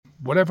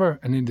whatever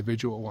an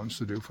individual wants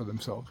to do for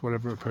themselves,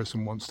 whatever a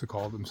person wants to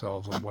call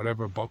themselves, and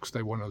whatever box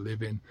they want to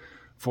live in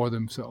for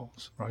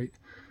themselves, right?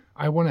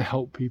 I want to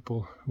help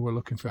people who are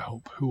looking for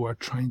help, who are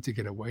trying to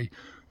get away,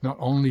 not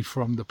only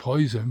from the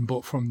poison,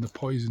 but from the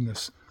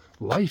poisonous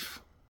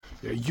life.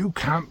 You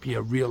can't be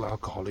a real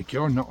alcoholic.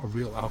 You're not a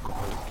real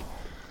alcoholic.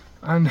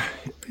 And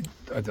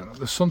I don't know,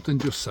 there's something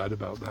just sad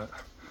about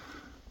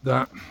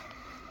that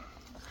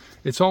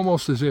it's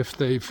almost as if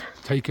they've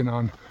taken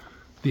on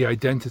the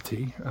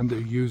identity and they're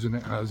using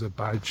it as a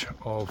badge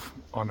of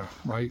honor,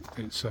 right?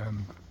 It's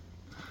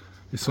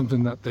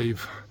something that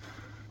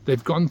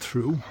they've gone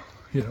through.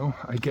 You know,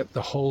 I get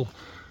the whole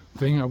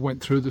thing. I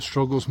went through the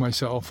struggles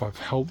myself. I've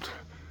helped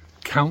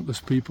countless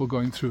people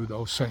going through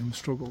those same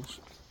struggles,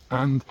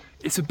 and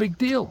it's a big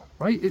deal,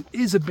 right? It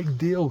is a big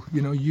deal,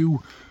 you know,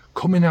 you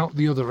coming out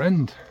the other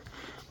end.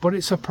 But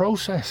it's a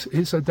process.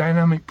 It's a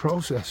dynamic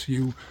process.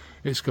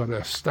 It's got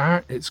a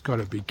start, it's got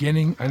a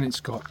beginning, and it's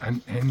got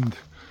an end.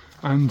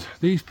 And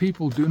these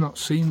people do not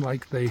seem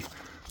like they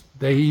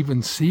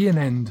even see an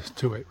end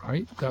to it,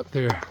 right? That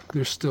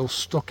they're still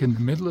stuck in the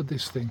middle of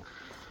this thing.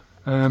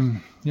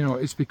 You know,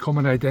 it's become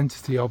an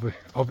identity of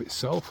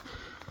itself.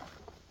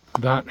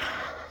 That,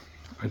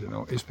 I don't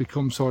know, it's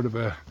become sort of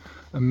a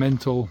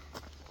mental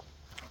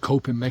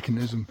coping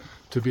mechanism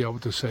to be able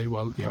to say,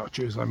 well, yeah,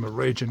 geez, I'm a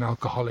raging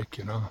alcoholic,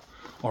 you know,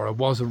 or I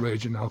was a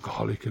raging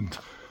alcoholic and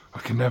I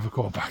can never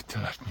go back to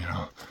that, you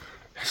know.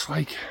 It's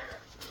like,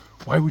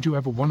 why would you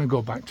ever want to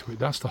go back to it?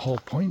 That's the whole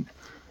point,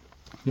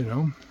 you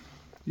know.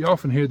 You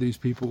often hear these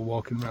people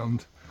walking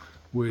around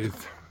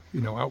with,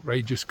 you know,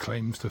 outrageous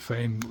claims to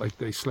fame, like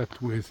they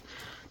slept with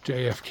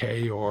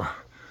JFK, or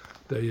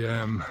they,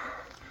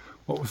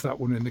 what was that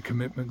one in The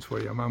Commitments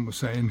where your man was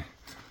saying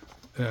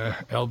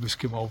Elvis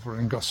came over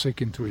and got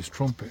sick into his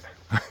trumpet.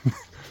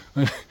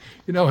 And,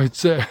 you know,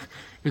 it's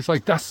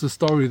like that's the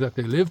story that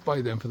they live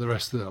by then for the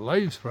rest of their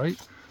lives, right?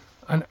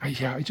 And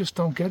I just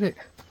don't get it.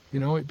 You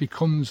know, it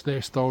becomes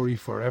their story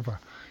forever.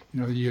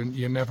 You know,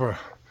 you're never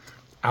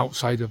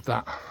outside of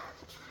that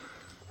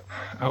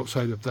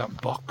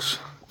box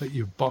that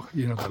you've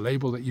you know, the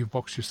label that you've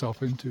boxed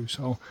yourself into.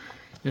 So,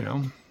 you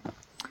know,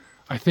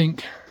 I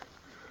think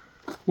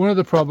one of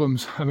the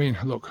problems, I mean,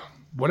 look,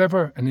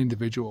 whatever an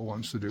individual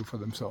wants to do for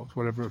themselves,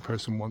 whatever a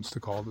person wants to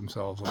call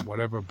themselves, and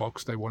whatever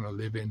box they want to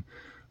live in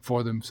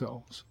for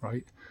themselves,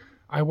 right?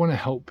 I want to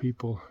help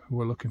people who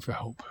are looking for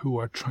help, who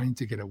are trying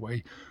to get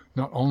away,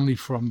 not only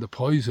from the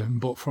poison,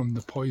 but from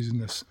the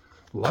poisonous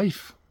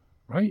life,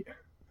 right?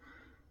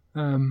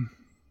 And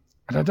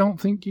I don't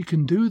think you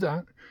can do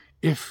that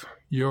if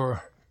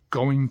you're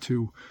going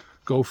to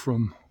go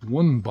from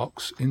one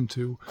box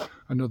into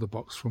another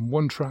box, from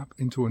one trap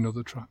into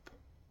another trap,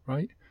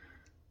 right?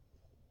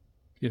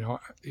 You know,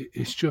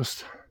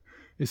 it's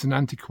an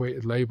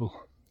antiquated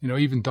label. You know,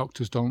 even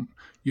doctors don't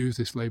use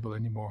this label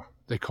anymore.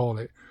 They call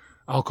it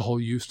alcohol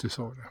use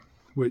disorder,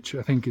 which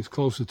I think is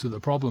closer to the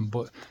problem,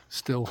 but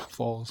still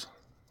falls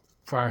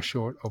far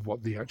short of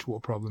what the actual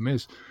problem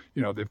is.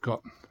 You know, they've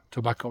got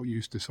tobacco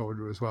use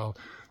disorder as well.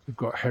 They've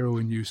got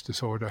heroin use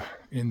disorder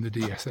in the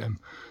DSM.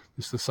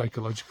 It's the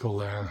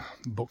psychological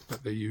book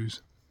that they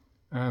use,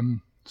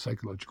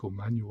 psychological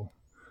manual.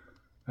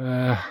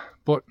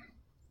 But,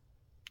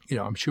 you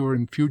know, I'm sure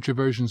in future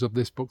versions of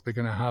this book, they're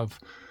going to have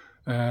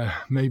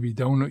maybe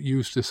donut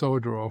use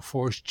disorder or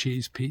forced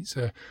cheese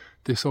pizza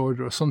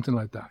disorder or something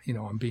like that. You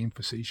know, I'm being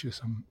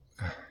facetious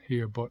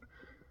here, but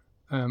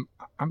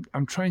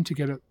I'm trying to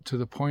get it to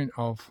the point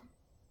of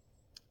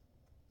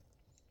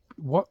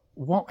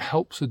what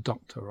helps a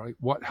doctor, right?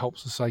 What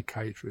helps a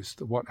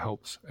psychiatrist? What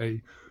helps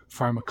a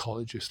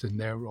pharmacologist in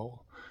their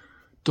role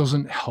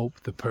doesn't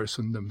help the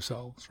person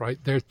themselves, right?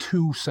 They're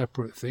two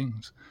separate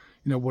things.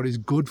 You know, what is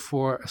good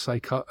for a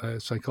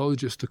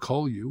psychologist to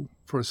call you,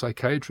 for a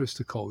psychiatrist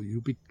to call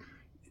you,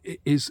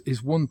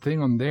 is one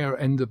thing on their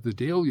end of the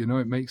deal. You know,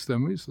 it makes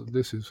them,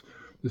 this is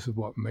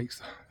what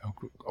makes,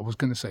 I was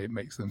going to say it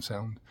makes them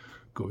sound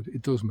good.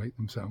 It does make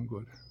them sound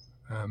good.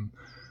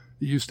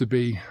 It used to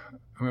be,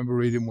 I remember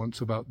reading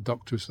once about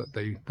doctors that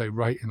they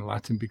write in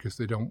Latin because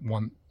they don't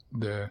want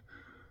the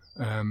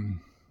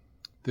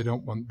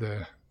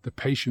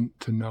patient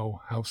to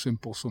know how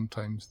simple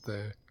sometimes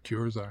the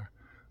cures are.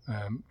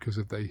 Because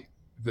if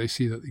they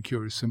see that the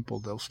cure is simple,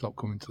 they'll stop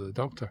coming to the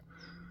doctor.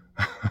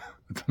 I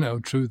don't know how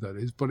true that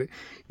is, but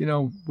you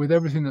know, with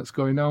everything that's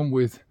going on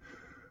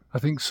I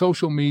think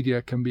social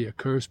media can be a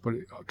curse, but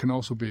it can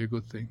also be a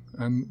good thing.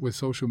 And with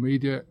social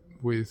media,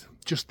 with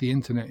just the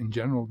internet in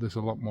general, there's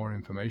a lot more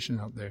information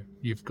out there.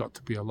 You've got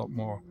to be a lot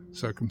more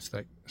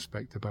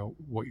circumspect about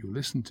what you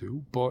listen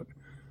to, but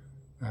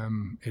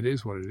it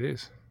is what it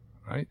is,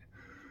 right?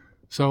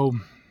 So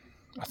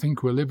I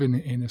think we're living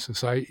in a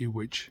society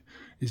which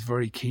is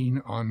very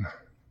keen on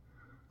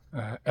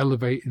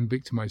elevating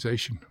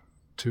victimization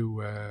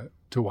to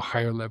a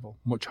higher level,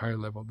 much higher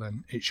level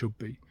than it should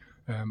be.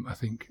 I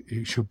think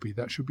it should be.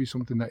 That should be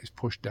something that is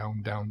pushed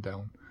down.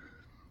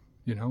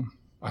 You know,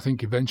 I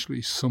think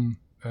eventually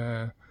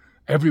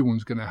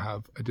everyone's going to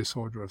have a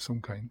disorder of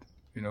some kind.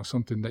 You know,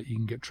 something that you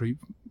can get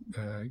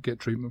get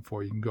treatment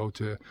for, you can go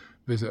to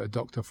visit a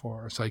doctor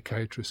for or a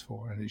psychiatrist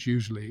for, and it's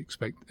usually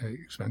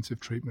expensive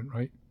treatment,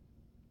 right?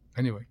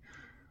 Anyway,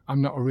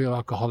 I'm not a real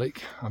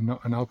alcoholic. I'm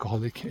not an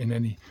alcoholic in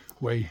any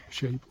way,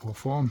 shape or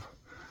form.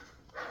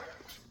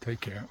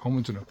 Take care.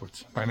 Onwards and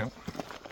upwards. Bye now.